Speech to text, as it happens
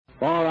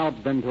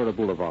South Ventura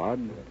Boulevard,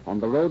 on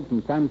the road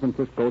from San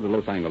Francisco to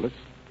Los Angeles,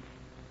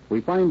 we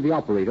find the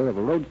operator of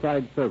a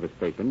roadside service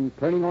station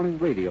turning on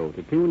his radio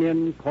to tune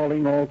in,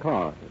 calling all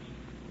cars.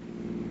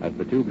 As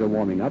the tubes are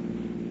warming up,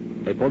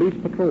 a police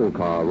patrol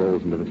car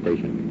rolls into the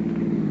station.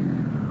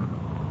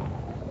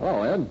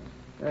 Hello, Ed.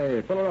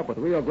 Hey, fill her up with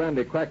Rio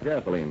Grande cracked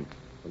gasoline.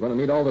 We're going to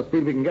need all the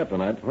speed we can get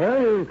tonight.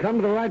 Well, you've come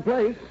to the right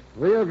place.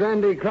 Rio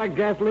Grande cracked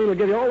gasoline will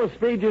give you all the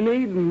speed you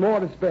need and more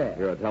to spare.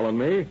 You're telling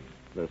me?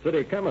 The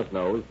city chemist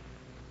knows.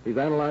 He's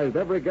analyzed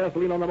every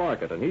gasoline on the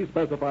market, and he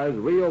specifies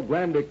Rio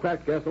Grande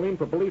cracked gasoline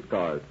for police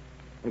cars.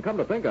 And come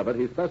to think of it,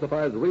 he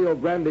specifies Rio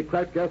Grande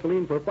cracked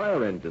gasoline for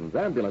fire engines,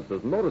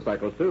 ambulances, and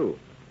motorcycles, too.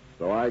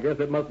 So I guess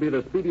it must be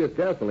the speediest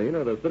gasoline,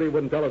 or the city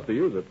wouldn't tell us to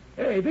use it.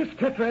 Hey, this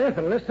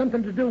tetraethyl has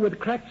something to do with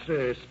cracked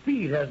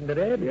speed, hasn't it,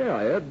 Ed? Yeah,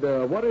 Ed.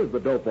 What is the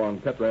dope on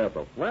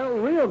tetraethyl? Well,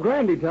 Rio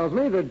Grande tells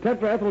me that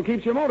tetraethyl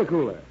keeps your motor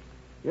cooler.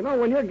 You know,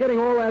 when you're getting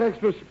all that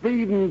extra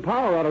speed and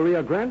power out of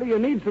Rio Grande, you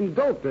need some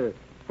dope to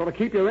sort of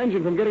keep your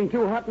engine from getting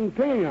too hot and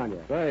pinging on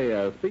you.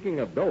 Say, speaking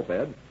of dope,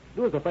 Ed,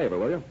 do us a favor,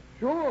 will you?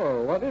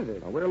 Sure. What is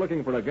it? Now, we're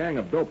looking for a gang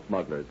of dope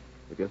smugglers.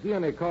 If you see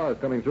any cars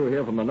coming through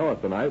here from the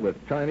north tonight with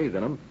Chinese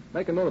in them,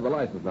 make a note of the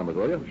license numbers,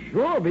 will you?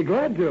 Sure, be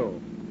glad to.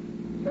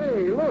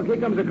 Hey, look, here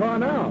comes a car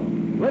now.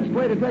 Let's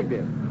play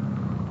detective.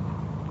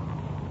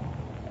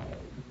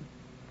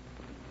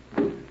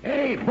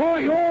 Hey,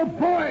 boy, oh,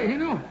 boy, you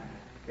know,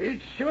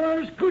 it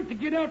sure is good to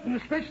get out and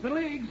stretch the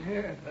legs.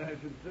 Yes, I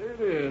should say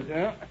it is,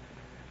 yeah.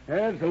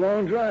 It's a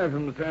long drive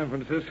from San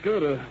Francisco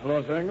to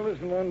Los Angeles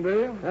in one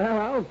day. Well,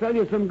 I'll sell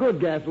you some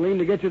good gasoline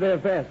to get you there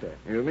faster.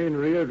 You mean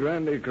Rio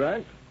Grande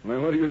cracked?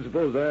 Well, what do you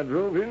suppose I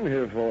drove in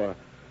here for?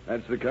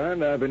 That's the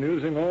kind I've been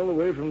using all the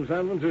way from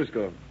San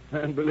Francisco.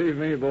 And believe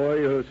me,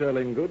 boy, you're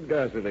selling good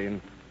gasoline.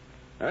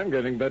 I'm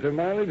getting better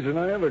mileage than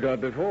I ever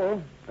got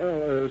before.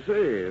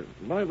 Say,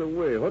 by the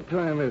way, what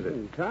time is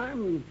it?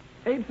 Time?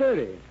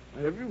 8:30.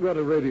 Have you got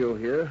a radio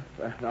here?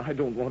 I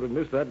don't want to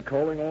miss that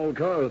Calling All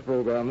Cars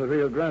program the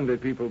Rio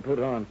Grande people put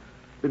on.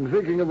 Been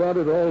thinking about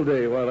it all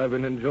day while I've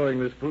been enjoying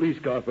this police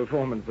car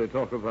performance they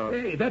talk about.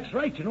 Hey, that's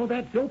right. You know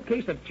that dope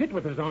case that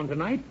Chitworth is on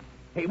tonight?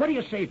 Hey, what do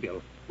you say,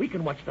 Bill? We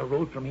can watch the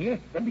road from here,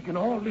 then we can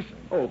all listen.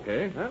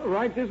 Okay. Well,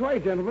 right this way,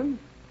 gentlemen.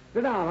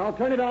 Sit down. I'll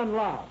turn it on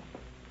loud.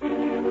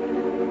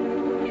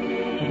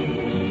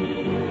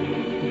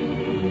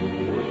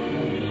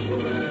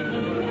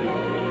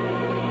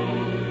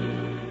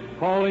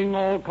 Calling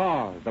all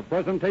cars, the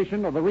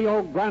presentation of the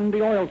Rio Grande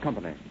Oil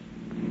Company.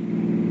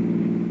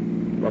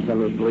 Los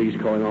Angeles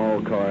Police calling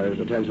all cars.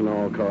 Attention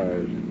all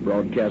cars.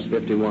 Broadcast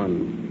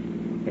 51.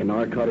 A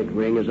narcotic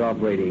ring is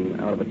operating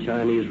out of a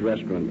Chinese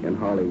restaurant in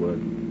Hollywood.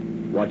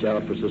 Watch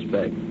out for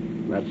suspect.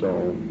 That's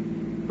all.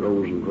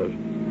 Rosenquist.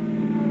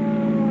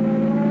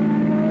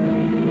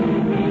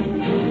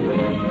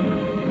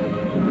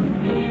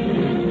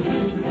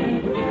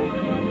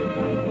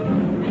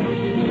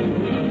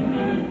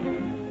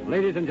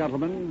 Ladies and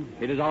gentlemen,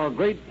 it is our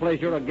great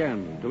pleasure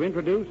again to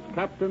introduce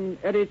Captain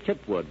Eddie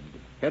Chitwood,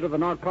 head of the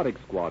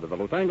narcotics squad of the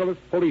Los Angeles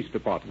Police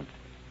Department.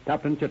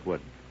 Captain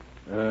Chitwood.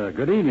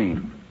 Good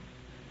evening.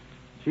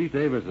 Chief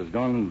Davis has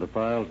gone into the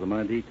files of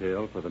my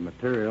detail for the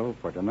material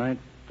for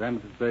tonight's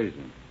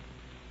dramatization.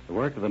 The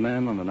work of the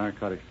men on the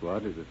narcotics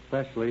squad is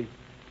especially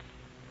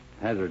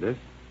hazardous,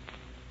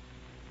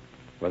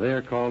 for they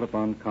are called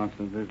upon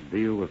constantly to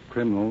deal with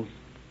criminals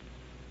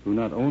who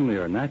not only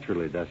are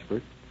naturally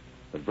desperate,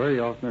 but very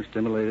often are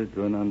stimulated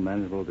to an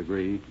unmanageable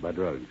degree by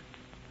drugs.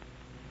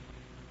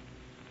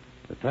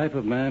 The type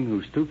of man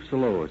who stoops so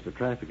low as to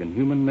traffic in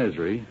human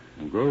misery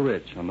and grow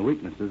rich on the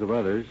weaknesses of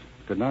others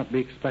could not be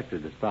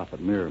expected to stop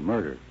at mere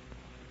murder.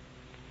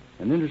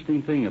 An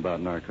interesting thing about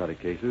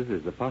narcotic cases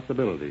is the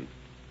possibility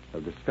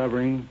of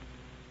discovering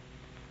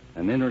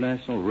an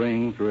international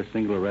ring through a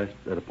single arrest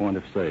at a point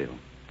of sale.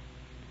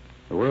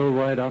 The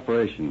worldwide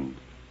operation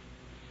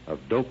of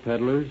dope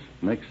peddlers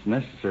makes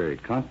necessary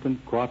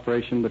constant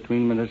cooperation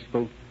between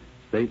municipal,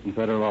 state, and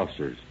federal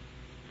officers.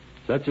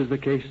 Such is the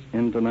case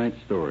in tonight's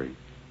story.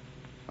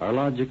 Our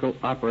logical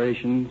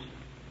operations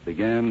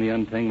began the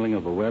untangling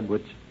of a web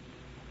which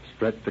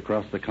stretched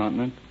across the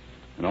continent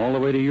and all the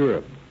way to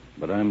Europe.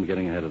 But I'm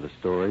getting ahead of the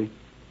story.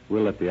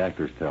 We'll let the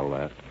actors tell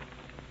that.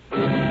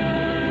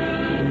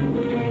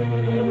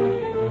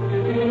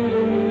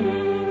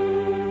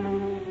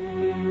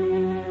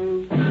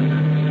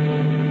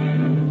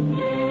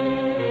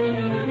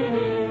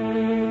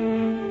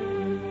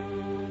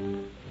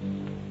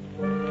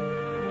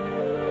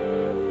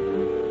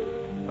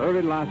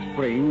 Early last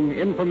spring,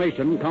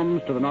 information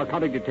comes to the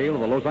narcotic detail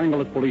of the Los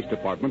Angeles Police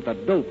Department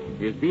that dope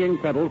is being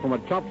peddled from a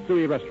chop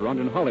suey restaurant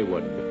in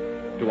Hollywood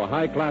to a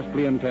high-class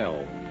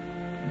clientele.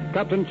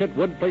 Captain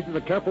Chitwood places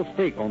a careful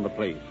stake on the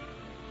place.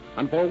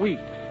 And for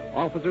weeks,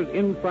 officers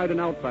inside and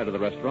outside of the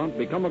restaurant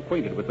become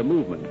acquainted with the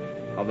movement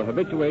of the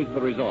habitués of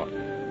the resort.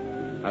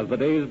 As the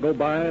days go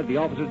by, the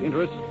officer's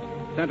interest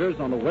centers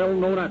on a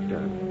well-known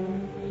actor,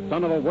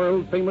 son of a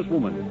world-famous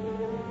woman.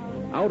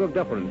 Out of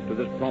deference to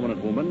this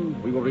prominent woman,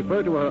 we will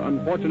refer to her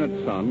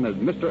unfortunate son as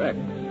Mr. X.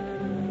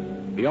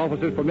 The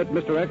officers permit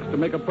Mr. X to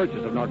make a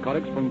purchase of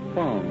narcotics from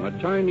Fong,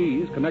 a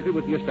Chinese connected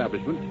with the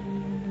establishment.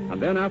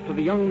 And then after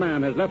the young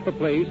man has left the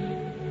place,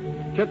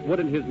 Chitwood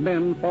and his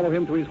men follow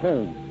him to his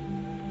home.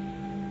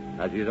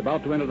 As he is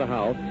about to enter the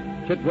house,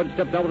 Chitwood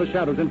steps out of the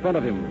shadows in front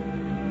of him.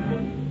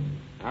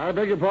 I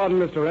beg your pardon,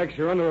 Mr. X.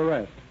 You're under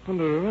arrest.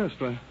 Under arrest?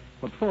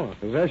 What for?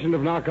 Possession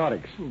of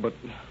narcotics. But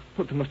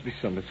there must be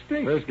some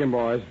mistake. Frisk him,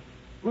 boys.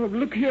 Well,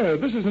 look here.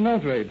 This is an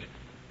outrage.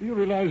 Do you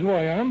realize who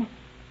I am?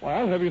 Why,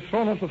 I'll have you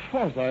thrown off the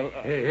force.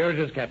 Here it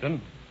is,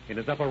 Captain. In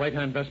his upper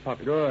right-hand vest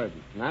pocket. Good.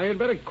 Now, you'd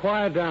better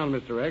quiet down,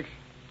 Mr. X.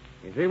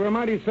 You see, we're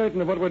mighty certain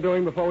of what we're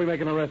doing before we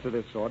make an arrest of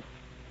this sort.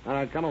 All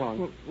right, come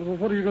along. Well,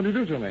 what are you going to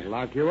do to me?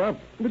 Lock you up.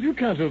 But you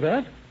can't do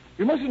that.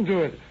 You mustn't do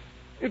it.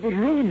 It would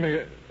ruin me.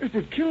 It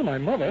would kill my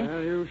mother.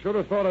 Well, you should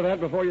have thought of that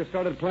before you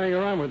started playing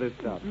around with this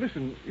stuff.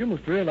 Listen, you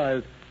must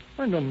realize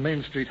I'm no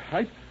Main Street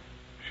hype.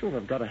 Sure,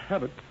 I've got a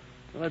habit,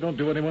 but I don't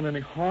do anyone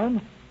any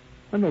harm.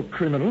 I'm no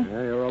criminal.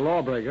 Yeah, you're a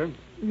lawbreaker.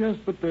 Yes,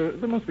 but there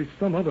must be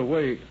some other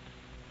way.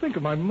 Think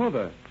of my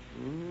mother.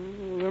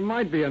 There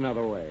might be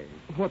another way.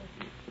 What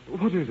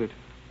is it?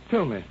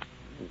 Tell me.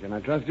 Can I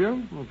trust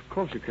you? Well, of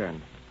course you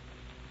can.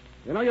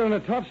 You know, you're in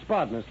a tough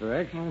spot, Mr.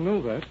 X. I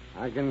know that.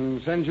 I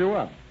can send you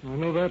up. I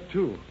know that,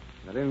 too.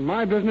 But in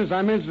my business,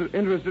 I'm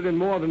interested in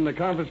more than the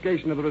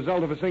confiscation of the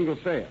result of a single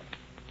sale.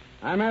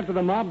 I'm after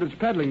the mob that's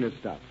peddling this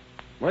stuff.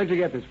 Where'd you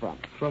get this from?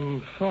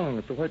 From Fong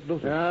at the White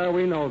Lotus. Yeah,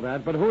 we know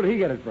that, but who'd he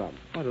get it from?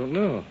 I don't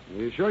know. Are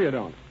you sure you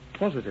don't?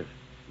 Positive.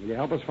 Will you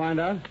help us find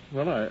out?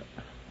 Well,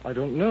 I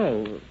don't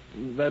know.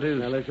 That is...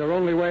 Well, it's our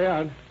only way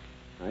out.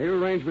 Now,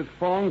 you arrange with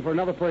Fong for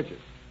another purchase.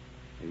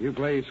 If you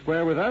play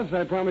square with us,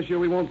 I promise you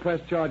we won't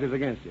press charges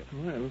against you.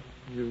 Well,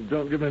 you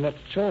don't give me much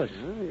choice.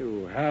 Well,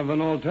 you have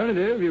an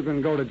alternative. You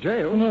can go to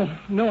jail.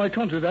 No, I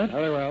can't do that.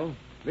 Very well.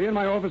 Be in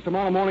my office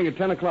tomorrow morning at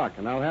 10 o'clock,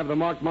 and I'll have the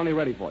marked money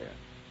ready for you.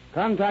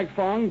 Contact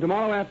Fong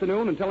tomorrow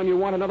afternoon and tell him you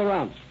want another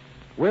ounce.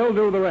 We'll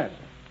do the rest.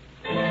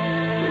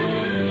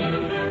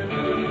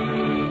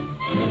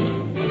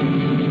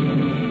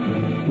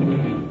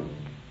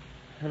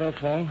 Hello,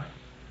 Fong.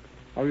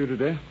 How are you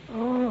today?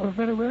 Oh,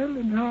 very well.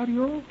 And how are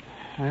you?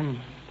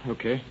 I'm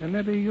okay. And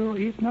maybe you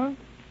eat now?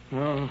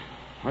 I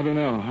don't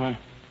know. I'm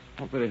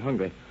not very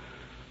hungry.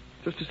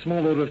 Just a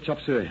small order of chop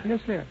suey. Yes,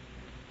 sir.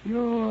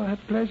 You had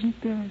pleasant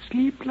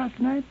sleep last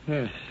night?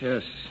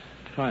 Yes.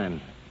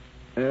 Fine.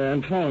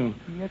 And Fong.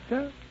 Yes,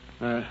 sir.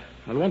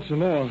 I'll want some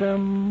more.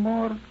 Some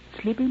more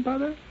sleeping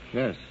powder?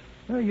 Yes.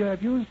 You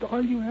have used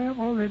all you have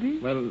already?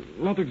 Well,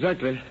 not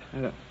exactly.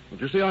 But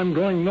you see, I'm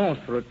going north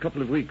for a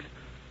couple of weeks.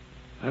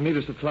 I need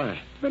a supply.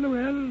 Very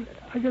well.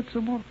 I get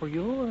some more for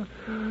you.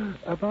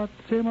 About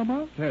the same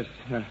amount? Yes,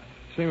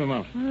 same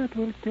amount. It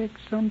will take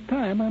some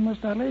time. I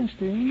must arrange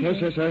things.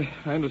 Yes,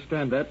 I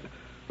understand that.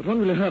 But when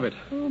will you have it?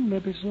 Oh,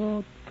 maybe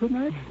so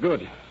tonight.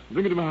 Good.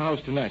 Bring it to my house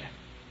tonight.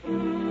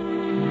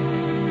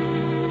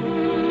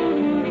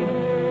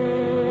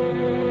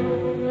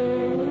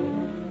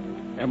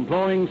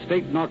 Employing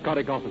state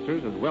narcotic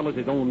officers as well as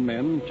his own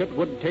men,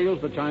 Chitwood tails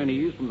the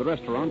Chinese from the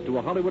restaurant to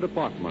a Hollywood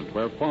apartment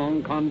where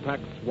Fong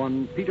contacts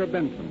one Peter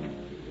Benson.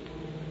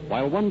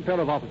 While one pair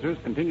of officers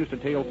continues to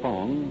tail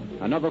Fong,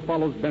 another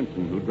follows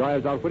Benson, who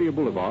drives out Whittier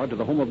Boulevard to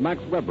the home of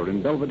Max Weber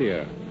in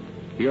Belvedere.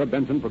 Here,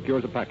 Benson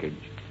procures a package.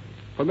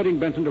 Permitting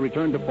Benson to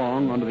return to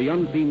Fong under the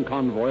unseen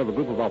convoy of a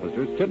group of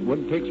officers,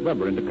 Chitwood takes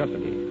Weber into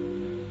custody.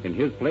 In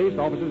his place,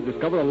 officers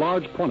discover a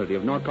large quantity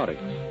of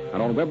narcotics,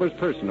 and on Weber's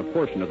person a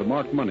portion of the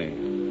marked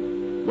money.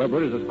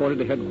 Weber is escorted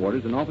to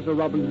headquarters in Officer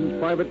Robinson's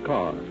private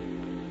car,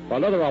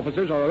 while other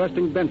officers are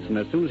arresting Benson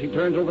as soon as he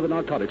turns over the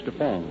narcotics to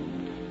Fong,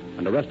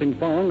 and arresting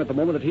Fong at the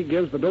moment that he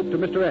gives the dope to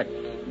Mr. X.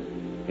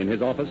 In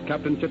his office,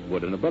 Captain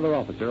Chitwood and a brother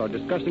officer are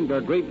discussing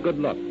their great good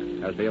luck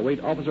as they await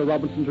Officer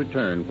Robinson's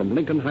return from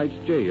Lincoln Heights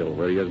Jail,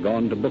 where he has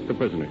gone to book the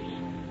prisoners.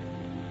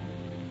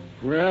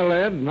 Well,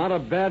 Ed, not a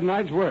bad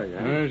night's work,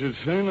 huh? I should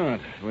say not.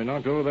 We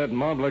knocked over that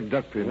mob like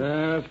duckpin.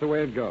 That's the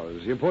way it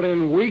goes. You put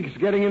in weeks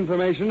getting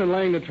information and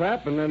laying the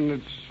trap, and then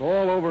it's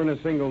all over in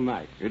a single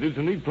night. You did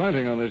some neat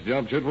planting on this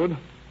job, Chitwood.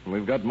 And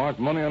we've got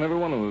marked money on every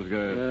one of those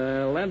guys.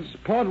 That's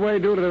partway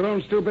due to their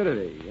own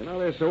stupidity. You know,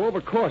 they're so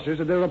overcautious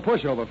that they're a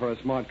pushover for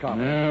a smart cop.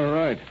 Yeah,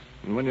 right.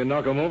 And when you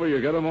knock them over,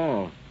 you get them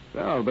all.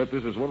 I'll bet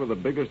this is one of the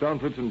biggest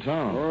outfits in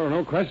town. Oh,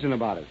 no question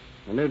about it.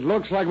 And it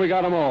looks like we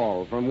got them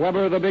all, from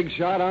Weber the big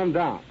shot on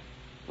down.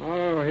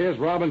 Oh, here's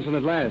Robinson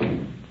at last.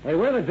 Hey,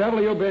 where the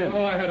devil you been?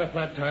 Oh, I had a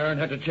flat tire and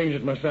had to change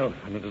it myself.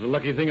 And it was a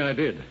lucky thing I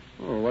did.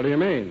 Oh, what do you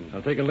mean? Now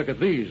take a look at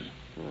these.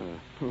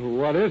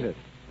 What is it?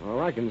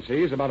 All I can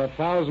see is about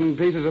 1,000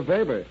 pieces of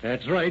paper.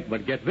 That's right,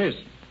 but get this.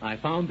 I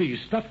found these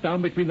stuffed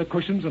down between the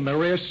cushions and the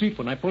rear seat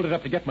when I pulled it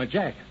up to get my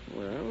jack.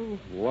 Well,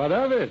 what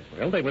of it?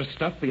 Well, they were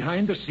stuffed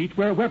behind the seat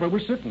where Weber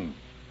was sitting.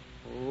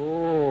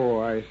 Oh,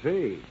 I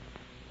see.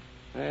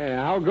 Hey,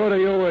 how good are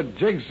you at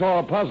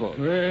jigsaw puzzles?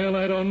 Well,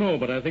 I don't know,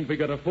 but I think we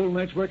got a full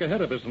night's work ahead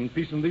of us in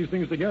piecing these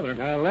things together.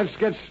 Let's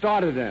get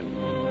started then.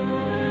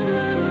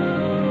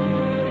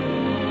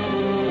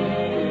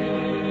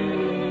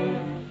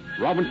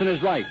 Robinson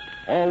is right.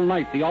 All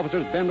night, the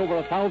officers bend over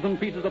 1,000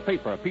 pieces of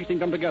paper, piecing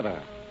them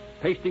together.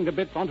 pasting the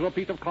bits onto a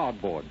piece of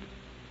cardboard.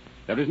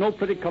 There is no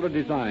pretty colored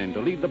design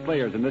to lead the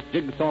players in this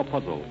jigsaw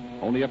puzzle,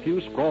 only a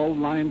few scrawled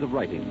lines of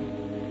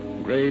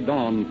writing. Gray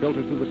dawn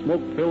filters through the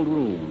smoke-filled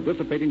room,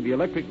 dissipating the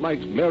electric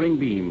light's glaring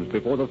beams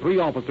before the three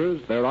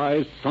officers, their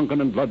eyes sunken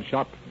and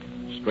bloodshot,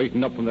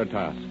 straighten up from their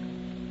task.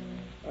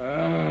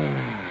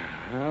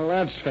 Well,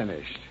 that's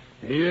finished.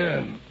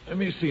 Yeah, let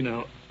me see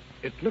now.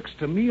 It looks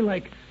to me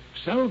like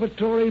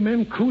Salvatore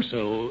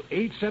Mancuso,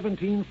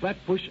 817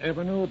 Flatbush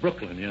Avenue,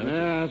 Brooklyn, yeah?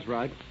 Yeah, that's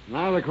right.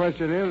 Now the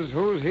question is,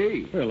 who's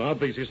he? Well,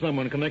 obviously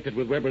someone connected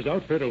with Weber's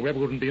outfit, or Weber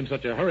wouldn't be in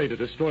such a hurry to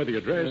destroy the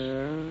address.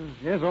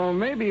 Yes, or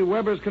maybe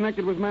Weber's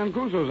connected with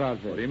Mancuso's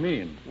outfit. What do you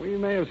mean? We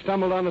may have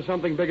stumbled onto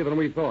something bigger than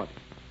we thought.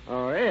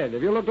 Ed,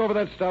 have you looked over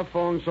that stuff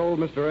Fong sold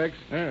Mr. X?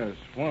 Yes,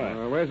 why?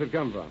 Where's it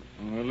come from?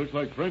 It looks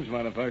like French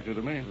manufacture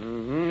to me.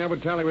 Mm-hmm. That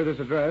would tally with this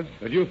address.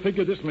 Did you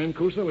figure this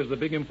Mancuso is the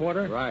big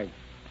importer? Right.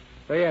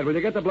 Say, Ed, will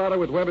you get the blotter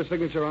with Weber's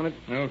signature on it?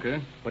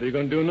 Okay. What are you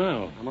going to do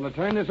now? I'm going to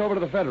turn this over to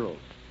the Federals.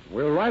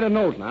 We'll write a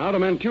note now to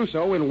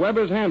Mancuso in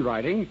Weber's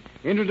handwriting,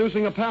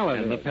 introducing a pal.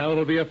 And the pal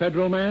will be a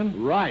federal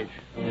man? Right.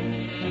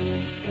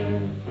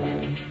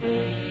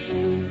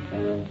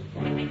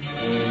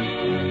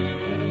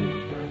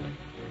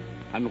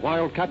 And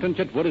while Captain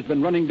Chitwood has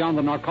been running down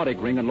the narcotic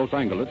ring in Los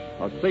Angeles,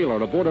 a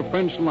sailor aboard a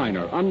French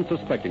liner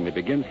unsuspectingly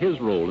begins his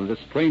role in this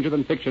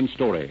stranger-than-fiction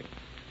story.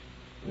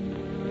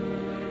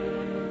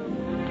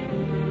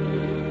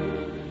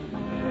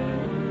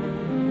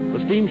 The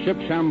steamship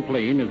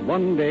Champlain is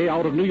one day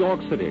out of New York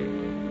City.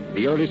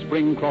 The early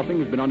spring crossing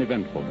has been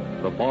uneventful.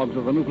 The fogs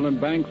of the Newfoundland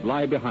banks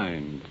lie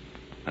behind.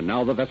 And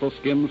now the vessel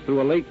skims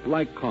through a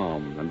lake-like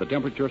calm, and the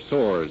temperature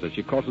soars as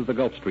she crosses the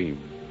Gulf Stream.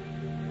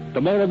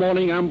 Tomorrow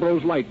morning,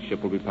 Ambrose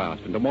Lightship will be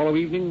passed, and tomorrow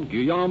evening,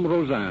 Guillaume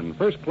Rosanne,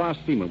 first-class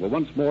seaman, will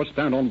once more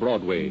stand on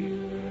Broadway,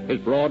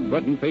 his broad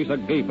Breton face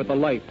agape at the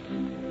lights,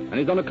 and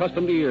his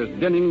unaccustomed ears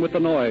dinning with the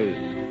noise,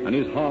 and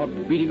his heart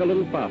beating a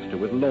little faster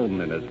with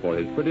loneliness for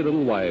his pretty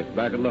little wife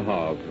back at Le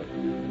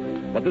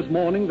Havre. But this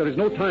morning, there is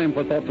no time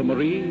for thoughts of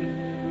Marie,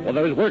 for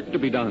there is work to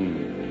be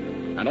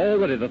done. And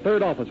already the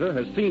third officer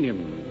has seen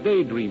him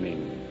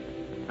daydreaming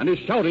and is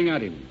shouting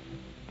at him.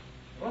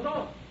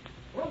 Rosan!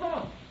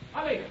 Rosan!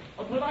 Allez,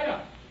 au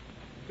travail!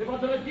 C'est pas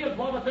de le dire,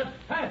 voir votre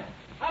tête!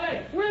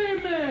 Allez!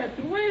 Wait,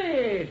 maître,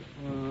 wait!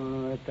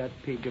 That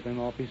pig of an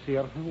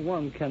officer.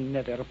 One can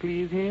never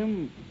please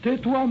him.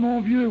 Tais-toi,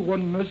 mon vieux.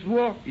 One must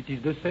work. It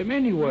is the same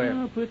anywhere.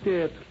 Ah,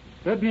 peut-être.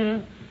 Eh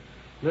bien,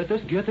 let us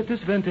get at this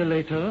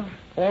ventilator.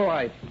 All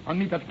right. I'll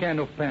need that can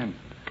of pen.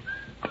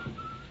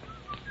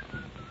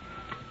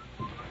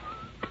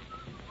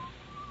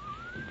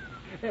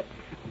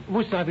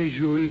 Vous savez,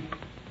 Jules,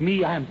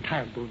 me, I am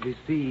tired of this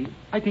sea.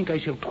 I think I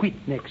shall quit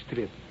next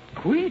trip.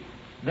 Quit?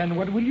 Then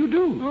what will you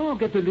do? Oh,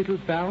 get a little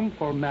farm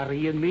for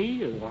Marie and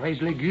me, raise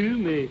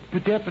légumes, et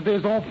peut-être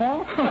des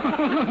enfants.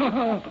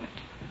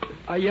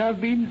 I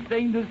have been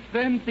saying the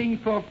same thing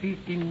for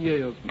 15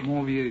 years,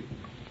 mon vieux.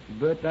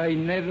 But I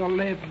never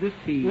left the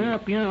sea. Ah,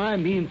 bien, I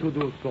mean to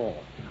do so.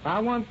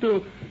 I want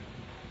to...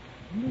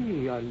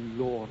 Mais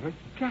alors,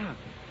 regarde.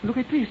 Look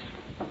at this.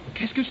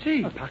 Qu'est-ce que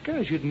c'est? Un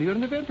package hidden here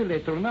in the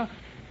ventilator. Now,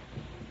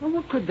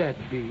 what could that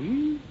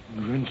be?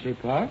 Je ne sais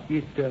pas.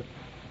 It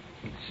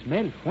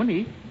smells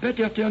funny.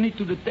 Better turn it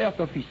to the third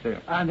officer.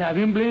 And have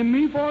him blame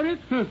me for it?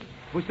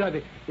 Vous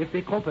savez, if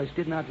the compass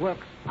did not work,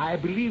 I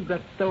believe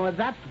that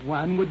that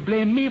one would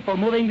blame me for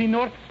moving the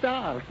North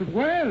Star.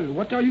 Well,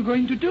 what are you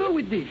going to do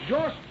with this?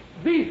 Just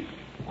this.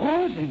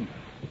 Rosen,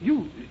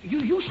 you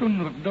should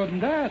not have done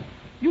that.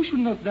 You should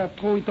not have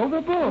thrown it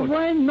overboard.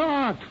 Why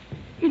not?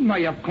 It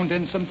might have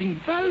contained something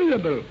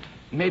valuable.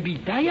 Maybe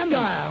diamonds.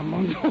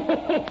 Diamonds?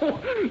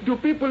 Do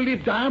people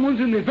leave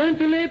diamonds in the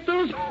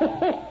ventilators?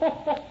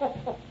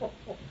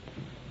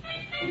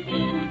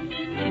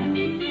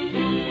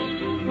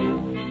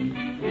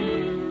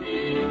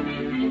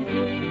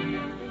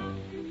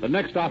 The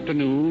next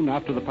afternoon,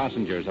 after the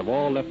passengers have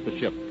all left the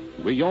ship,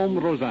 Guillaume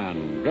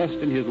Rosanne, dressed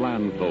in his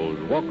land clothes,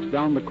 walks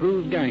down the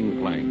crew's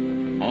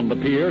gangplank. On the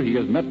pier, he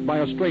is met by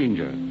a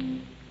stranger.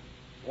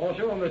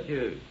 Bonjour,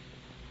 monsieur.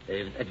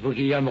 Êtes-vous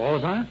Guillaume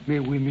Rosin? Mais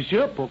oui,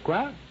 monsieur,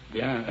 pourquoi?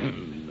 Bien,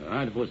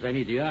 un de vos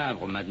amis du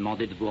Havre m'a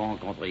demandé de vous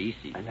rencontrer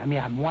ici. Un ami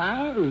à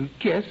moi?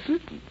 Qu'est-ce?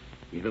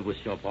 Il veut vous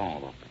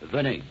surprendre.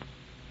 Venez,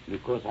 nous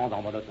causerons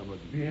dans mon automobile.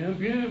 Bien,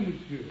 bien,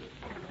 monsieur.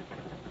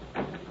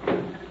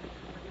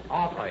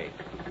 Entrez.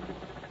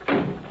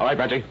 All right,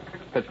 Reggie.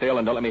 Sit still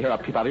and don't let me hear a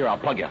peep out of here. I'll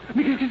plug you.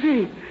 Mais qu'est-ce que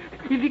c'est?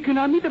 Il dit qu'un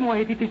ami de moi a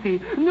été testé.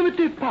 Ne me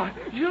tais pas.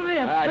 Je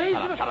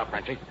vais Shut up,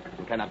 Frenchie.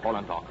 You cannot pull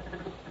and talk.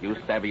 You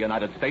savvy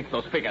United States,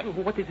 so speak it.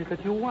 What is it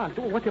that you want?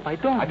 What if I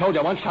don't? I told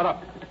you once, shut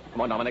up.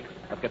 Come on, Dominic.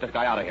 Let's get this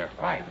guy out of here.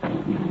 Right.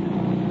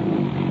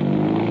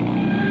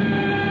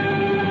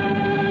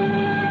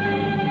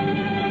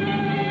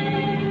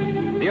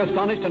 The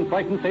astonished and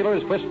frightened sailor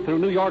is whisked through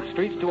New York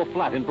streets to a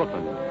flat in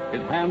Brooklyn.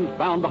 His hands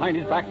bound behind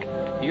his back,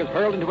 he is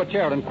hurled into a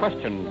chair and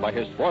questioned by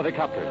his swarthy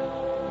captors.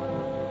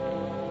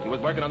 You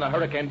was working on the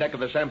hurricane deck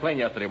of the Champlain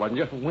yesterday, wasn't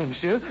you? Oui,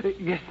 monsieur.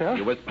 Yes, sir.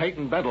 You was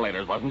painting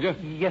ventilators, wasn't you?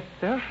 Yes,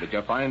 sir. Did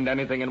you find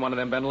anything in one of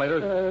them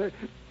ventilators?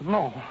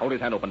 No. Hold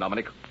his hand open,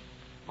 Dominic.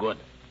 Good.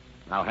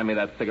 Now hand me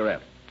that cigarette.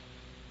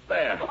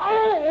 There.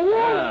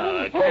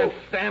 Oh, I can't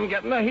stand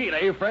getting the heat,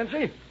 eh,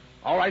 Frenchy?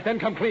 All right, then,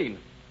 come clean.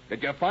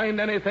 Did you find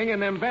anything in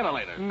them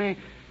ventilators? Mais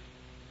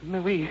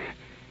oui.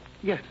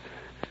 Yes.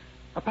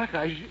 A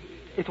package.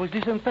 It was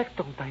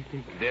disinfectant, I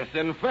think.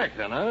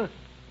 Disinfectant, huh?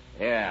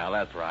 Yeah,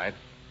 that's right.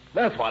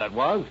 That's what it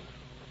was.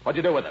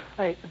 What'd you do with it?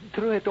 I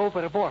threw it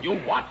overboard. You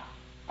what?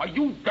 Are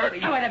you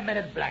dirty? Now, wait a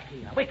minute,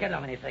 Blackie. We can't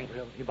have anything.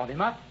 You bought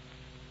him up?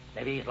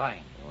 Maybe he's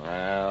lying.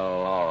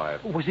 Well, all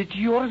right. Was it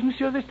yours,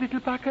 monsieur, this little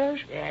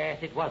package? Yes,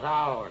 it was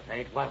ours.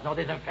 It was no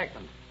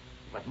disinfectant.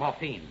 It was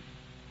morphine.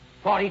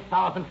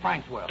 40,000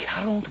 francs worth.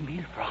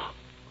 40,000 francs.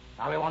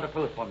 Now we want the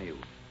proof from you.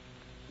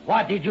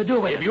 What did you do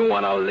with it? If you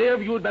want to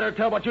live, you'd better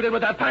tell what you did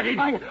with that package.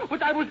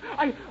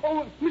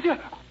 Monsieur,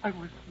 I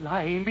was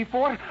lying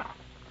before.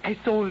 I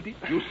sold it.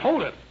 You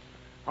sold it?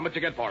 How much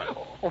you get for it?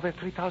 Over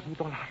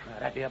 $3,000.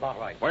 That'd be about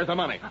right. Where's the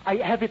money? I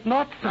have it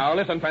not. Now,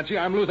 listen, Frenchy,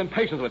 I'm losing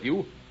patience with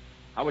you.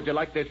 How would you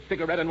like this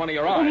cigarette in one of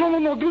your eyes? No,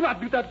 do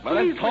not do that, Well,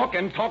 please. then talk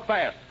and talk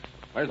fast.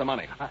 Where's the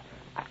money?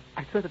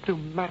 I said to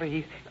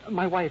marry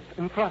my wife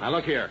in France. Now,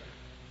 look here.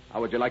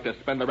 How would you like to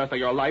spend the rest of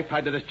your life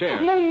tied to this chair?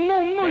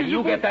 No. Then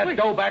you get that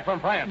dough back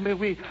from France. Mais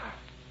oui.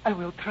 I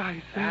will try,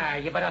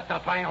 sir. You better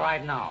start trying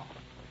right now.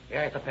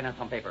 Here's a pen and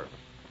some paper.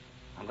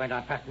 I'm going to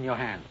unfasten your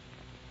hand.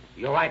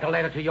 You write a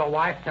letter to your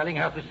wife telling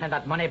her to send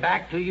that money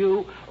back to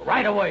you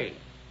right away.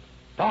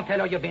 Don't tell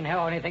her you've been here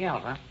or anything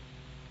else, huh?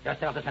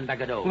 Just tell her to send back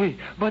the dough. Oui,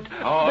 but...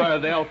 Or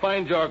they'll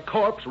find your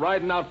corpse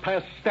riding out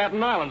past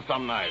Staten Island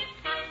some night.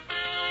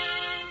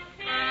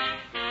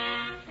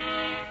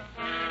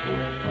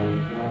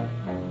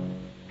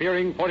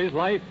 Fearing for his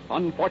life,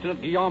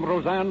 unfortunate Guillaume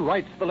Roseanne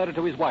writes the letter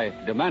to his wife,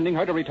 demanding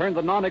her to return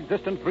the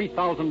non-existent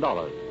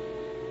 $3,000.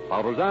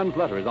 While Roseanne's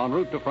letter is en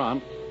route to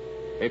France,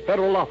 a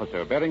federal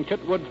officer bearing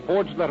Chitwood's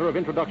forged letter of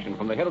introduction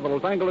from the head of the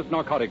Los Angeles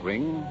narcotic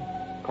ring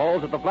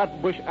calls at the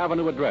Flatbush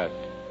Avenue address,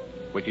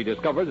 which he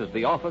discovers is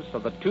the office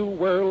of the Two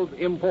Worlds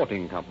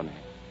Importing Company.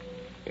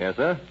 Yes,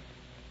 sir?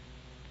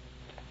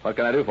 What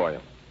can I do for you?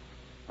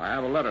 I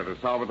have a letter to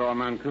Salvatore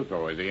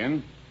Mancuso. Is he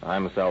in?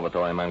 I'm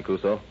Salvatore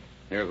Mancuso.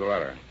 Here's the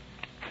letter.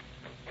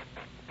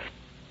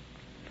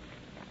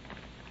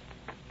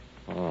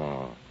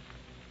 Oh.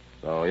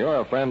 So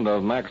you're a friend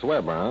of Max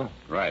Weber, huh?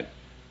 Right.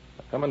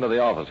 Come into the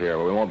office here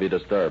where we won't be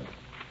disturbed.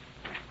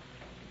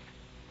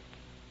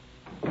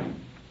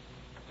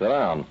 Sit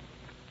down.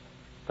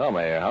 Tell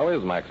me, how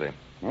is Maxie?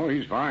 Oh,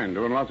 he's fine.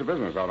 Doing lots of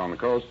business out on the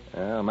coast.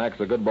 Yeah, Max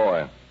is a good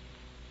boy.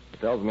 He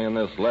tells me in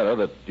this letter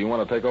that you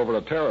want to take over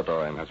the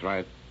territory. That's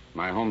right.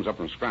 My home's up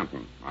in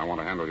Scranton. I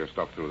want to handle your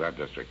stuff through that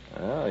district.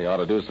 Well, you ought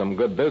to do some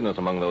good business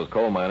among those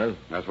coal miners.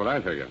 That's what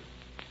I figure.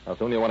 How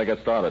soon do you want to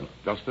get started?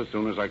 Just as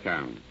soon as I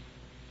can.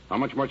 How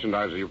much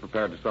merchandise are you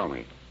prepared to sell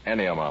me?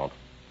 Any amount.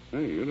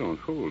 Hey, you don't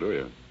fool, do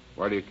you?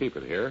 Where do you keep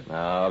it, here?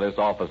 No, this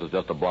office is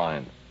just a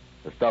blind.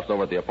 The stuff's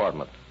over at the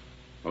apartment.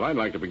 Well, I'd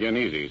like to begin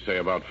easy, say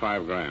about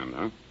 $5,000,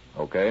 huh?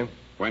 Okay.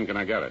 When can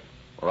I get it?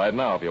 Right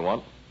now, if you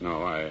want.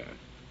 No, I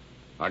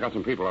got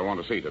some people I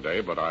want to see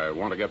today, but I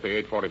want to get the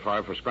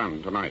 8:45 for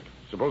Scranton tonight.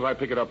 Suppose I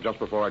pick it up just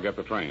before I get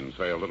the train,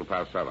 say a little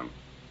past 7.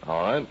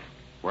 All right.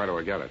 Where do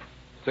I get it?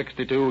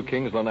 62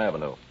 Kingsland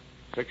Avenue.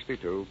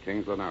 62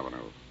 Kingsland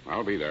Avenue.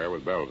 I'll be there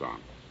with bells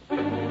on.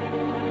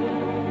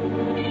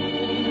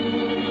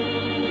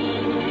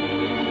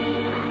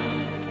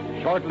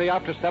 Shortly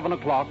after 7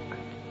 o'clock,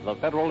 the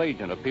federal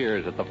agent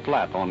appears at the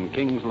flat on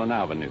Kingsland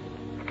Avenue.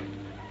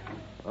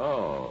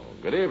 Oh,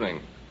 good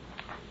evening.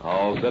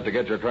 All set to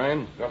get your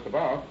train? Just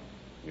about.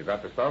 You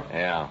got the stuff?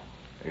 Yeah.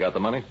 You got the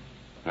money?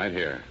 Right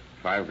here.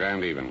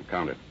 $5,000 even.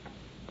 Count it.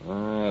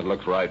 It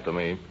looks right to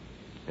me.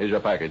 Here's your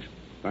package.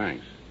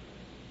 Thanks.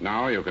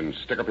 Now you can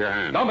stick up your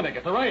hand. Dominic,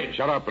 it's a raid.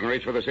 Shut up and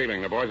reach for the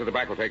ceiling. The boys at the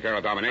back will take care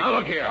of Dominic. Now,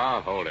 look here.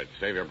 Ah, hold it.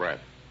 Save your breath.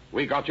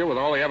 We got you with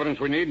all the evidence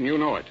we need, and you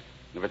know it.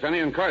 If it's any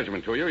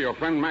encouragement to you, your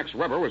friend Max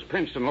Weber was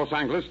pinched in Los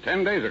Angeles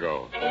 10 days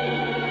ago.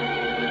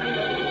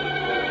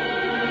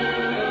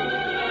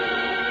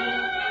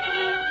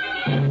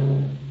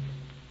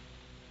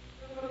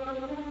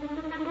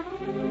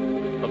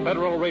 The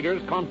federal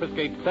raiders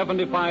confiscate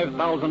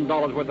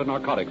 $75,000 worth of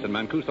narcotics in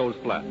Mancuso's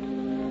flat.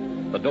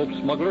 The dope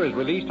smuggler is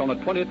released on a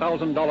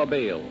 $20,000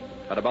 bail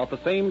at about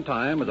the same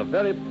time as a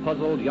very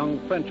puzzled young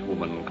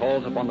Frenchwoman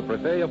calls upon the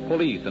Prefet of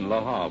Police in Le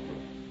Havre.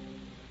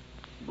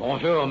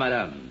 Bonjour,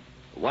 madame.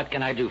 What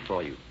can I do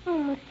for you?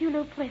 Oh, Monsieur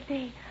le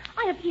Préfet,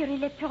 I have here a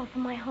letter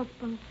from my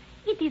husband.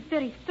 It is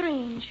very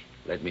strange.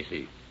 Let me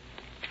see.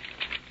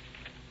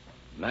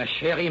 Ma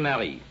chérie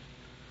Marie,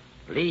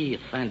 please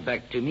send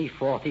back to me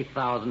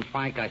 40,000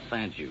 francs I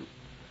sent you.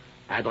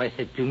 Address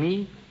it to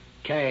me,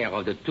 care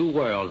of the Two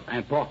Worlds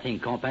Importing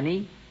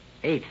Company,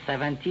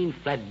 817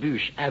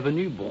 Flatbush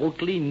Avenue,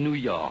 Brooklyn, New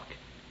York.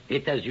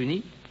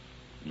 États-Unis,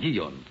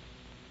 Guillaume.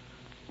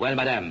 Well,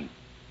 madame,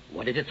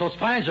 what is it so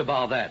strange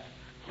about that?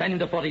 Send him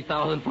the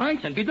 40,000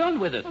 francs and be done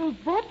with it.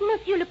 But,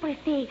 Monsieur le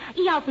Préfet,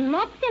 he has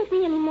not sent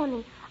me any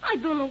money. I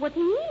don't know what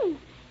he means.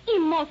 He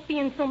must be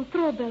in some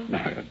trouble.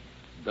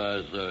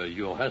 Does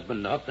your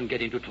husband often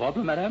get into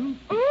trouble, madame?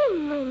 Oh,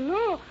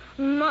 no.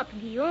 Not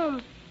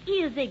Guillaume.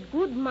 He is a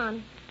good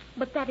man.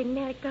 But that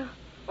America,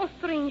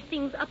 strange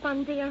things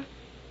happen there.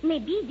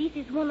 Maybe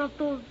this is one of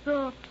those,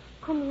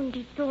 comment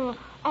dit-on,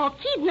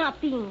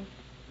 kidnappings.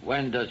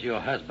 When does your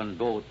husband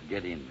boat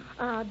get in?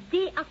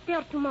 Day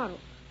after tomorrow.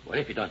 Well,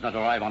 if he does not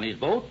arrive on his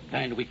boat,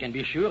 then we can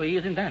be sure he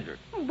is in danger.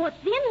 But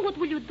then what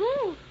will you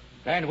do?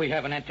 Then we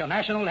have an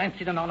international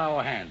incident on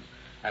our hands.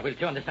 I will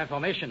turn this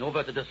information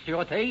over to the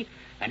Sûreté,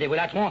 and they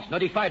will at once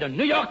notify the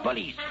New York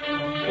police.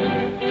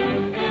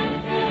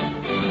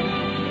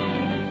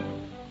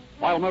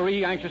 While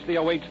Marie anxiously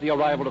awaits the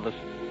arrival of the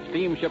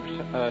steamship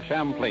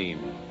Champlain,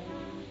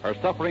 her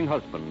suffering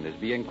husband is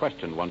being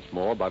questioned once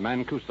more by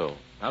Mancuso.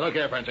 Now, look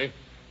here, Frenchie.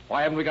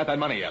 Why haven't we got that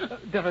money yet?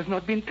 There has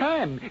not been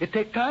time. It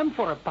takes time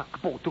for a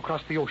pack boat to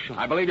cross the ocean.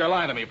 I believe you're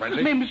lying to me,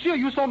 Frenchie. Mais, monsieur,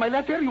 you saw my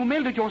letter. You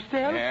mailed it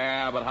yourself.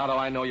 Yeah, but how do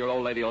I know your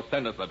old lady will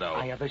send us the dough?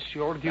 I have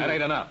assured you. That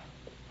ain't enough.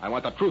 I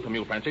want the truth from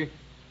you, Frenchie.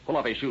 Pull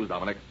off his shoes,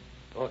 Dominic.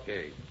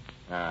 Okay.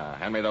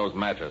 Hand me those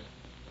matches.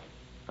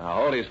 Now,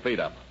 hold his feet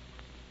up.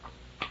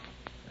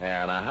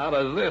 Yeah, now, how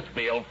does this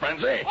feel,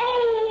 Frenchie?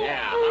 Oh!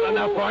 Yeah, not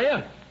enough for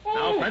you?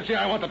 Now, Frenchie,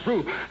 I want the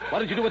truth. What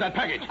did you do with that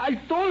package? I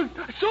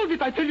sold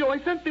it, I tell you. I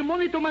sent the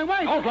money to my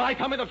wife. Don't lie.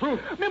 Tell me the truth.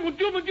 Mais mon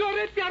Dieu,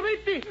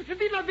 arrêtez. Je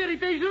dis la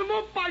vérité. Je ne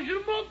mens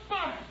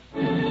pas.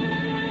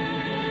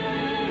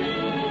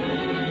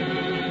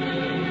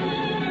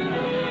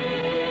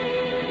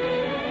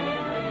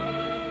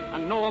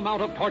 And no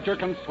amount of torture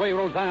can sway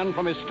Roseanne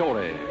from his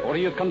story, for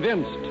he is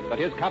convinced that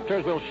his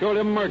captors will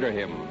surely murder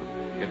him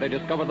if they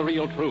discover the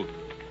real truth.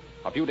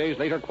 A few days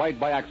later, quite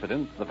by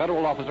accident, the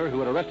federal officer who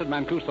had arrested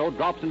Mancuso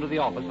drops into the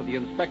office of the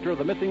inspector of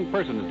the missing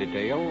persons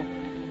detail,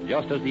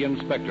 just as the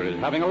inspector is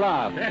having a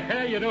laugh.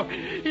 You know,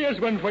 here's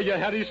one for you,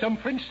 Harry. Some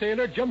French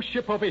sailor jumps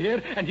ship over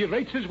here, and he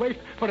rates his wife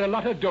for a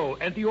lot of dough.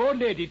 And the old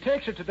lady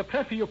takes her to the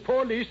Prefect of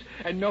Police,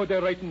 and now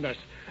they're writing us.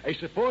 I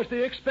suppose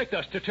they expect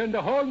us to turn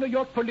the whole New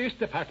York Police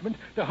Department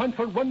to hunt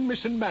for one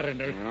missing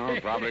mariner.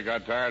 Well, probably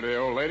got tired of the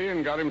old lady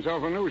and got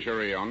himself a new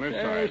cherie on this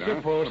side, I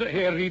suppose.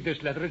 Here, read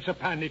this letter. It's a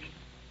panic.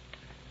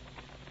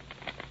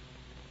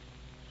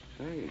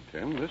 Say,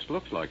 Tim, this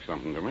looks like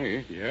something to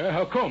me. Yeah,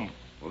 how come?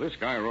 Well, this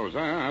guy,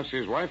 Roseanne, asked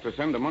his wife to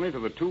send the money to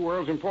the Two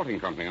Worlds Importing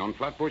Company on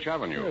Flatbush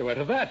Avenue. Hey, what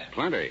of that?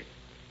 Plenty.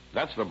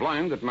 That's the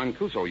blind that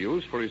Mancuso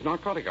used for his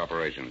narcotic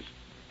operations.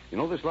 You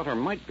know, this letter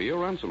might be a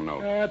ransom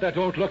note. That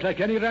don't look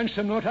like any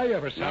ransom note I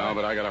ever saw. No,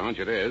 but I got a hunch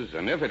it is.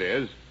 And if it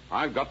is,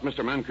 I've got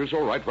Mr.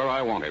 Mancuso right where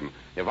I want him.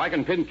 If I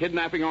can pin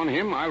kidnapping on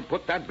him, I'll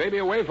put that baby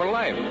away for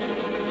life.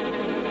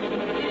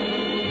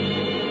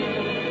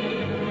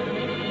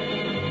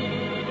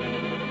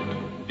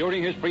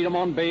 During his freedom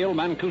on bail,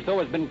 Mancuso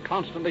has been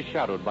constantly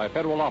shadowed by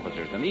federal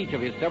officers, and each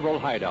of his several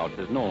hideouts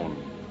is known.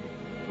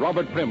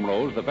 Robert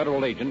Primrose, the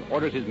federal agent,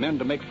 orders his men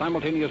to make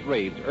simultaneous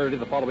raids early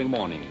the following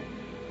morning.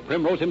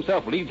 Primrose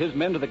himself leads his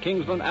men to the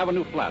Kingsland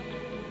Avenue flat,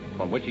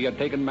 from which he had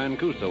taken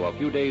Mancuso a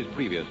few days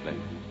previously.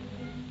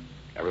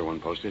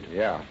 Everyone posted?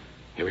 Yeah.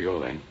 Here we go,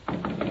 then.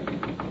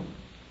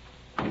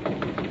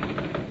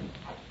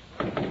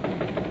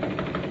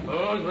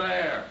 Who's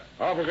there?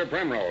 Officer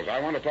Primrose, I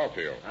want to talk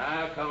to you.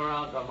 I'll come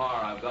around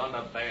tomorrow. I've gone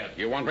to bed.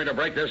 You want me to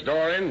break this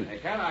door in? Hey,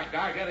 can a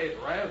guy get his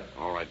rest?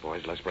 All right,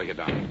 boys, let's break it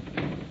down.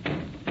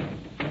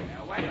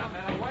 Now, wait a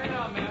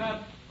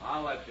minute.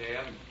 I'll let you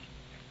in.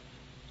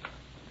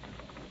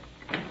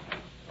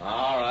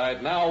 All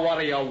right, now what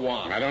do you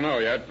want? I don't know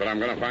yet, but I'm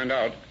going to find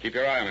out. Keep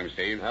your eye on him,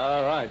 Steve.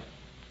 All right.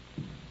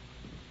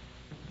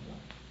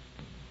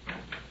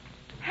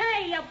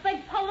 Hey, you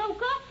big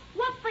palooka.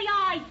 What's the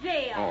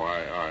idea? Oh,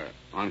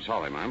 I'm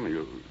sorry, ma'am.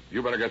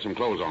 You better get some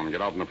clothes on and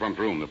get out in the front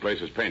room. The place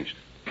is pinched.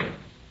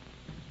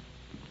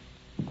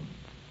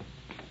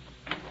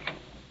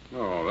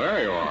 Oh,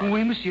 there you are.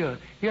 Oui, monsieur.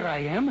 Here I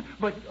am.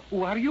 But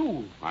who are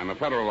you? I'm a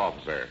federal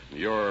officer.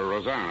 You're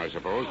Roseanne, I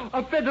suppose.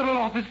 A federal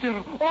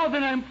officer. Oh,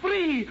 then I'm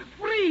free.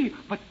 Free.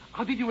 But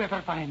how did you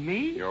ever find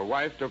me? Your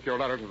wife took your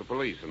letter to the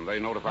police, and they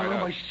notified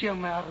us. Ma chère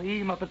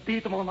Marie, ma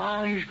petite mon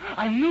ange.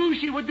 I knew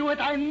she would do it.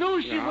 I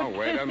knew she Now, would.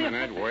 wait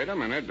a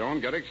minute. Don't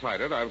get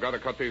excited. I've got to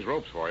cut these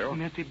ropes for you.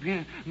 Merci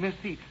bien.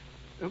 Merci.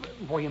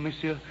 Voyez,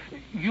 monsieur,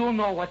 you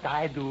know what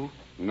I do.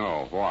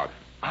 No, what?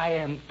 I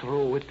am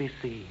through with the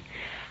sea.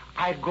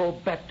 I go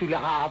back to Le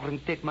Havre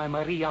and take my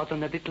Marie out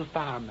on a little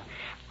farm.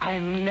 I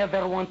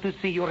never want to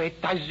see your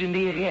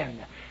États-Unis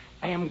again.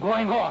 I am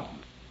going home.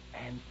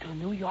 And to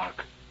New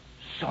York.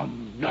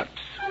 Some nuts.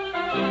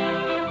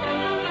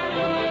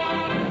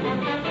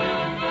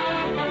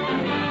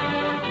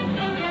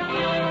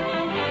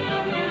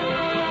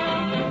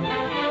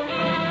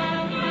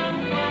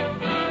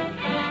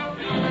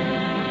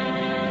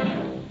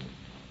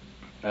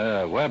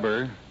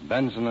 Weber,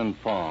 Benson, and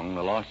Fong,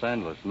 the Los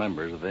Angeles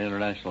members of the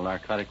International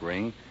Narcotic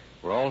Ring,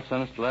 were all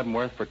sentenced to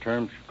Leavenworth for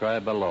terms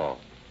prescribed by law.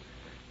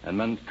 And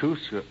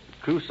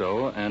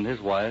Mancuso and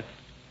his wife,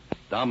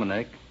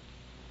 Dominic,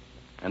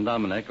 and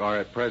Dominic are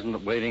at present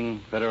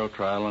awaiting federal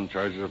trial on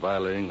charges of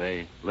violating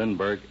the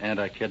Lindbergh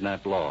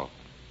anti-kidnap law.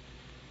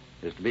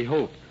 It is to be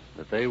hoped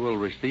that they will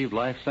receive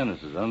life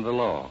sentences under the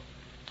law.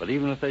 But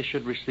even if they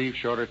should receive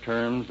shorter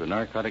terms, the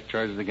narcotic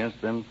charges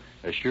against them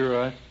assure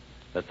us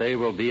that they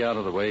will be out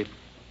of the way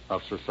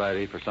of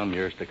society for some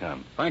years to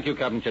come. Thank you,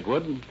 Captain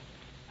Chitwood.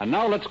 And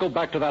now let's go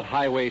back to that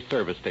highway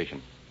service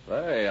station.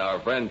 Hey, our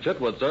friend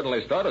Chitwood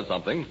certainly started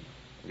something.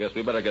 I guess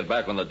we better get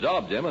back on the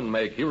job, Jim, and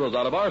make heroes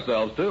out of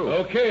ourselves, too.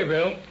 Okay,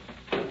 Bill.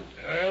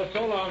 Well,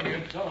 so long,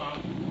 Jim. So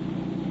long.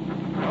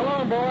 So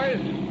long,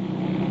 boys.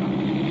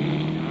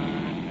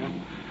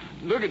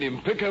 Look at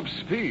him pick up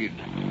speed.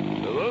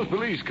 So those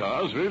police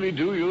cars really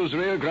do use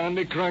Rio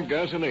Grande cracked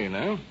gasoline,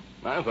 eh?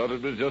 I thought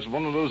it was just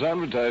one of those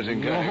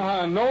advertising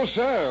kinds. No,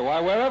 sir.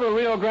 Why, wherever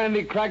Rio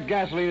Grande cracked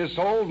gasoline is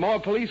sold, more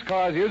police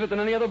cars use it than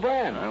any other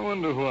brand. I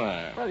wonder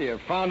why. Well, you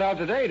found out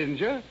today, didn't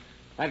you?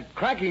 That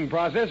cracking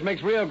process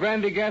makes Rio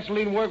Grande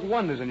gasoline work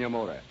wonders in your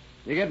motor.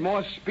 You get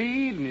more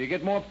speed, and you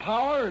get more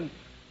power, and,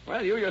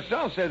 well, you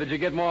yourself said that you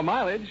get more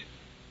mileage.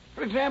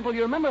 For example,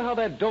 you remember how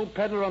that dope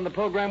peddler on the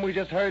program we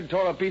just heard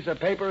tore a piece of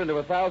paper into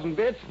 1,000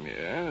 bits?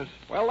 Yes.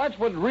 Well, that's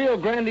what Rio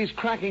Grande's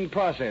cracking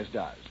process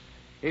does.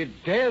 It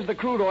tears the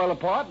crude oil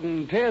apart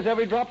and tears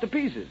every drop to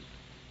pieces.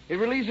 It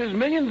releases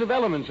millions of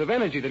elements of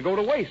energy that go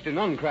to waste in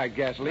uncracked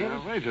gasoline.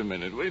 Now, wait a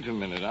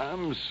minute.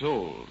 I'm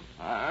sold.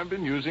 I've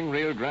been using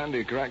Rio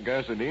Grande cracked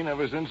gasoline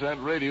ever since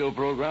that radio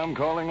program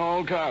Calling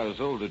All Cars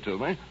sold it to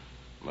me.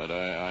 But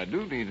I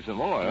do need some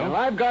oil. Well,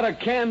 I've got a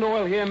canned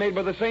oil here made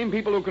by the same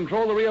people who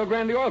control the Rio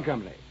Grande Oil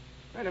Company.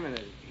 Wait a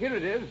minute. Here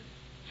it is.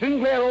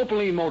 Sinclair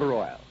Opaline motor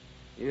oil.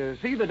 You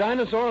see the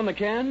dinosaur on the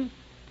can?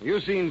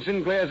 You've seen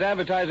Sinclair's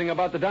advertising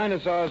about the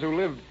dinosaurs who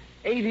lived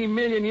 80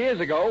 million years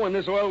ago when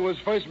this oil was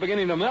first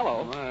beginning to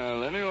mellow.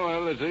 Well, any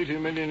oil that's 80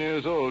 million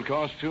years old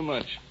costs too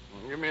much.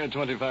 Give me a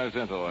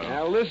 25-cent oil.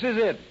 Now, this is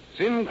it.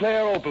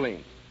 Sinclair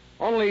Opaline.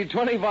 Only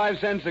 25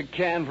 cents a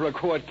can for a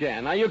quart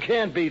can. Now, you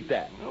can't beat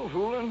that. No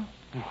fooling.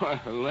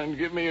 Well, then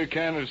give me a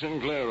can of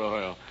Sinclair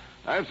oil.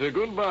 That's a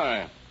good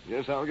buy.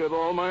 Guess I'll get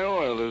all my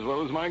oil as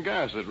well as my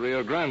gas at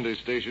Rio Grande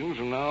stations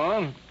from now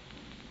on.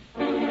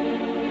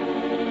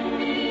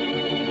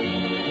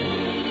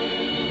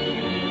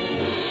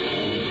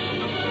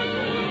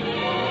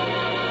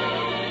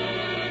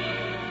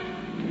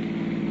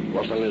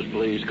 Los Angeles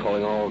Police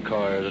calling all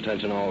cars,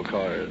 attention all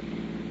cars.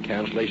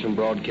 Cancellation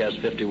broadcast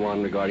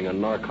 51 regarding a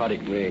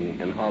narcotic ring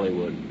in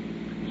Hollywood.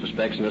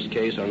 Suspects in this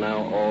case are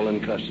now all in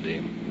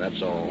custody.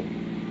 That's all.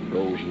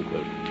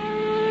 Rosenquist.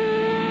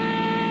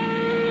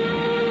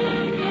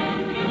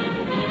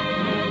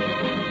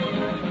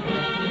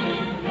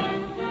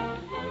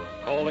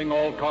 Calling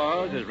All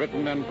Cars is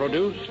written and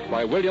produced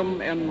by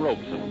William N.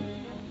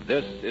 Robeson.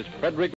 This is Frederick